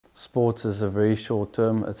Sports is a very short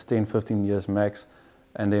term, it's 10-15 years max,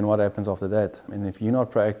 and then what happens after that? And if you're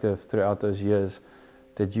not proactive throughout those years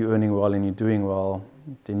that you're earning well and you're doing well,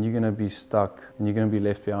 then you're going to be stuck and you're going to be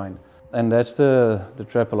left behind. And that's the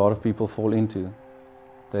trap a lot of people fall into.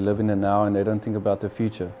 They live in the now and they don't think about the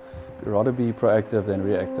future. You'd rather be proactive than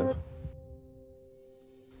reactive.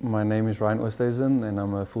 My name is Ryan Oosthuizen and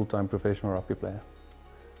I'm a full-time professional rugby player.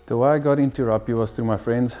 The way I got into rugby was through my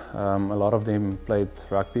friends. A lot of them played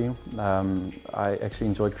rugby. I actually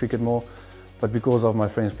enjoyed cricket more, but because of my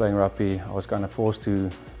friends playing rugby, I was kind of forced to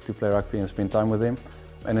play rugby and spend time with them.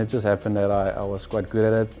 And it just happened that I was quite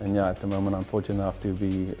good at it, and yeah, at the moment I'm fortunate enough to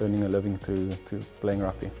be earning a living through playing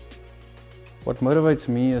rugby. What motivates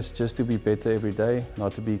me is just to be better every day,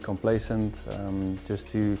 not to be complacent, just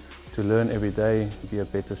to learn every day, be a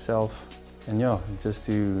better self, and yeah, just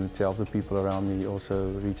to help the people around me also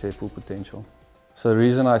reach their full potential. So the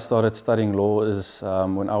reason I started studying law is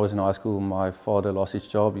when I was in high school, my father lost his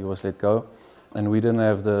job, he was let go, and we didn't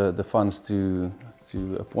have the funds to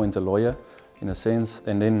appoint a lawyer, in a sense.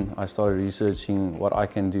 And then I started researching what I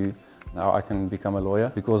can do, how I can become a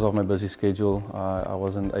lawyer. Because of my busy schedule, I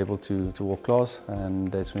wasn't able to walk class,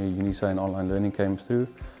 and that's when UNISA and online learning came through.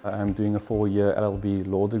 I'm doing a 4-year LLB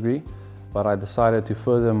law degree, but I decided to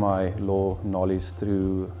further my law knowledge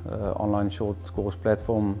through online short course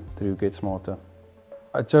platform through GetSmarter.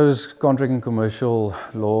 I chose contract and commercial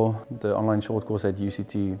law, the online short course that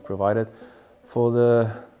UCT provided, for the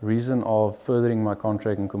reason of furthering my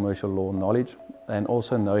contract and commercial law knowledge, and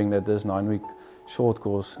also knowing that this 9-week short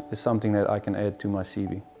course is something that I can add to my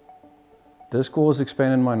CV. This course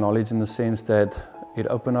expanded my knowledge in the sense that it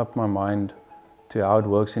opened up my mind to how it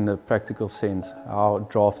works in a practical sense, how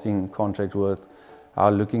drafting contracts work, how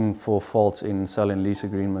looking for faults in sale and lease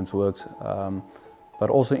agreements works, but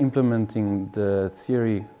also implementing the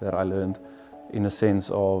theory that I learned in a sense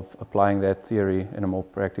of applying that theory in a more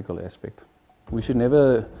practical aspect. We should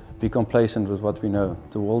never be complacent with what we know.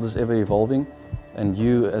 The world is ever evolving, and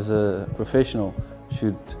you as a professional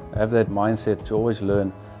should have that mindset to always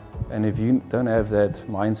learn. And if you don't have that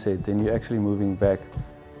mindset, then you're actually moving back.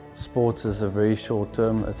 Sports is a very short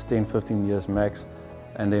term, it's 10-15 years max,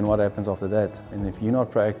 and then what happens after that? And if you're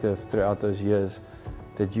not proactive throughout those years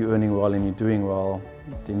that you're earning well and you're doing well,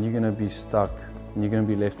 then you're going to be stuck and you're going to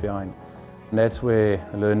be left behind. And that's where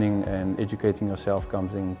learning and educating yourself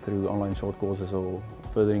comes in through online short courses or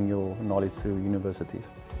furthering your knowledge through universities.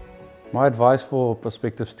 My advice for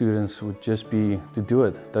prospective students would just be to do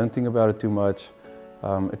it. Don't think about it too much.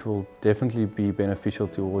 It will definitely be beneficial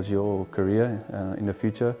towards your career in the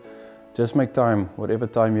future. Just make time, whatever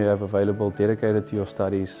time you have available, dedicate it to your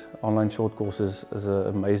studies. Online short courses is an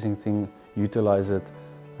amazing thing. Utilize it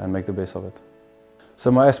and make the best of it.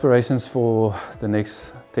 So my aspirations for the next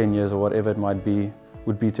 10 years or whatever it might be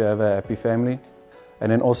would be to have a happy family,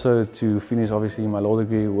 and then also to finish obviously my law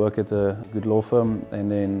degree, work at a good law firm,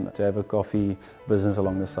 and then to have a coffee business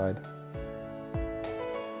along the side.